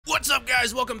What's up,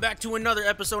 guys? Welcome back to another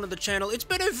episode of the channel. It's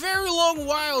been a very long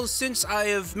while since I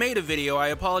have made a video. I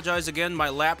apologize again, my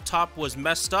laptop was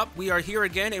messed up. We are here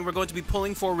again, and we're going to be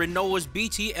pulling for Rinoa's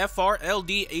BT, FR,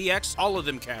 LD, EX, all of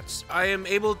them cats. I am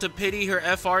able to pity her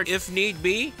FR if need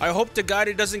be. I hope to God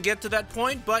it doesn't get to that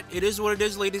point, but it is what it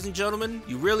is, ladies and gentlemen.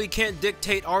 You really can't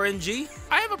dictate RNG.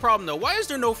 I have a problem, though. Why is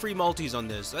there no free multis on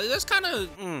this? That's kind of,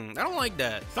 I don't like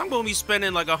that. If I'm going to be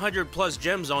spending like 100 plus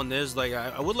gems on this, like,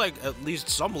 I would like at least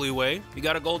some leeway. We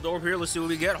got a gold orb here. Let's see what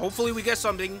we get. Hopefully we get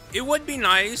something. It would be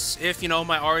nice if,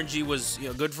 my RNG was,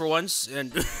 good for once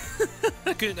and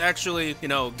I could actually,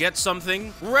 get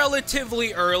something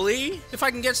relatively early. If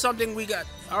I can get something, we got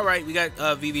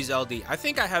VV's LD. I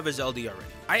think I have his LD already.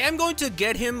 I am going to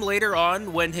get him later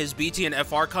on when his BT and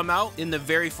FR come out in the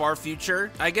very far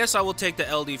future. I guess I will take the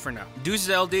LD for now. Deuce's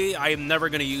LD, I am never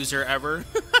going to use her ever.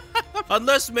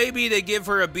 Unless maybe they give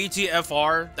her a BT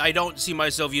FR. I don't see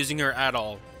myself using her at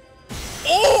all.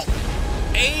 Oh!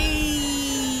 Hey!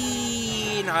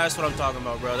 Nah, that's what I'm talking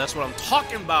about, bro. That's what I'm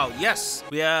talking about. Yes.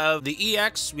 We have the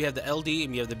EX, we have the LD,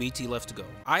 and we have the BT left to go.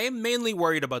 I am mainly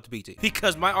worried about the BT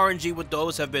because my RNG with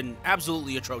those have been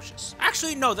absolutely atrocious.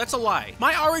 Actually, no, that's a lie.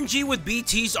 My RNG with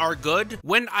BTs are good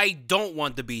when I don't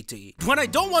want the BT. When I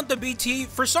don't want the BT,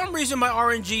 for some reason, my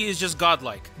RNG is just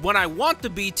godlike. When I want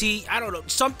the BT, I don't know,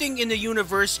 something in the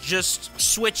universe just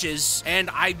switches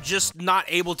and I'm just not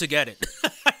able to get it.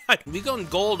 We going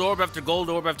gold orb after gold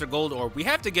orb after gold orb. We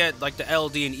have to get like the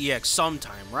LD and EX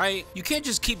sometime, right? You can't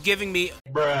just keep giving me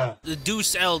the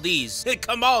Deuce LDs. Hey,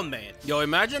 come on, man. Yo,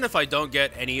 imagine if I don't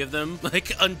get any of them,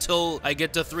 like until I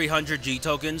get to 300 G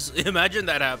tokens. Imagine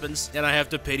that happens and I have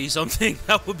to pity something.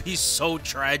 That would be so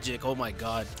tragic. Oh my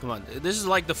God. Come on. This is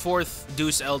like the 4th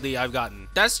Deuce LD I've gotten.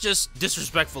 That's just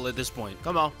disrespectful at this point.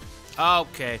 Come on.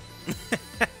 Okay.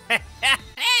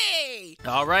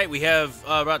 All right, we have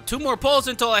about 2 more pulls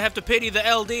until I have to pity the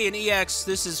LD and EX.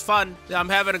 This is fun. I'm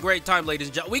having a great time, ladies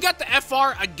and gentlemen. We got the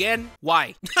FR again.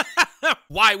 Why?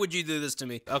 Why would you do this to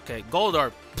me? Okay, gold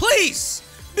orb. Please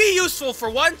be useful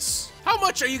for once. How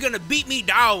much are you gonna beat me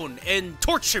down and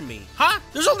torture me? Huh?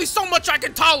 There's only so much I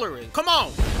can tolerate. Come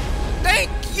on. Thank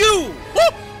you.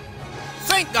 Woo!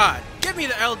 Thank God. Give me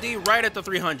the LD right at the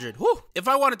 300. Whew. If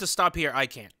I wanted to stop here, I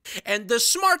can't. And the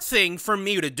smart thing for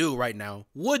me to do right now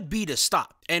would be to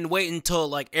stop and wait until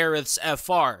like Aerith's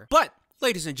FR. But,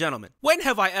 ladies and gentlemen, when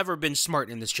have I ever been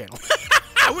smart in this channel?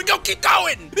 We gonna keep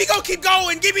going. We gonna keep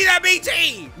going. Give me that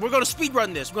BT. We're gonna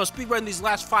speedrun this. We're gonna speedrun these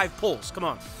last 5 pulls. Come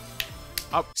on.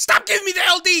 Stop giving me the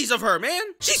LDs of her, man.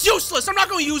 She's useless. I'm not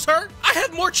going to use her. I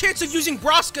have more chance of using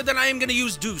Braska than I am going to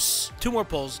use Deuce. 2 more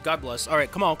pulls. God bless. All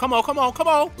right, come on, come on, come on, come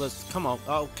on. Come on.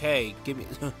 Okay, give me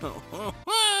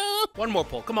 1 more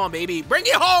pull. Come on, baby. Bring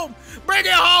it home. Bring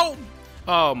it home.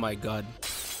 Oh my God.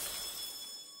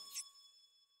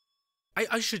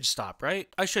 I should stop, right?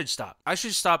 I should stop. I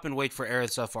should stop and wait for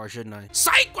Aerith's FR, shouldn't I?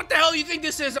 Psych! What the hell do you think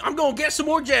this is? I'm gonna get some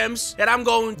more gems, and I'm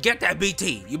gonna get that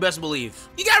BT. You best believe.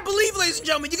 You gotta believe, ladies and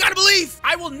gentlemen. You gotta believe.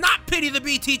 I will not pity the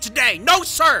BT today. No,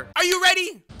 sir. Are you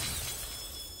ready?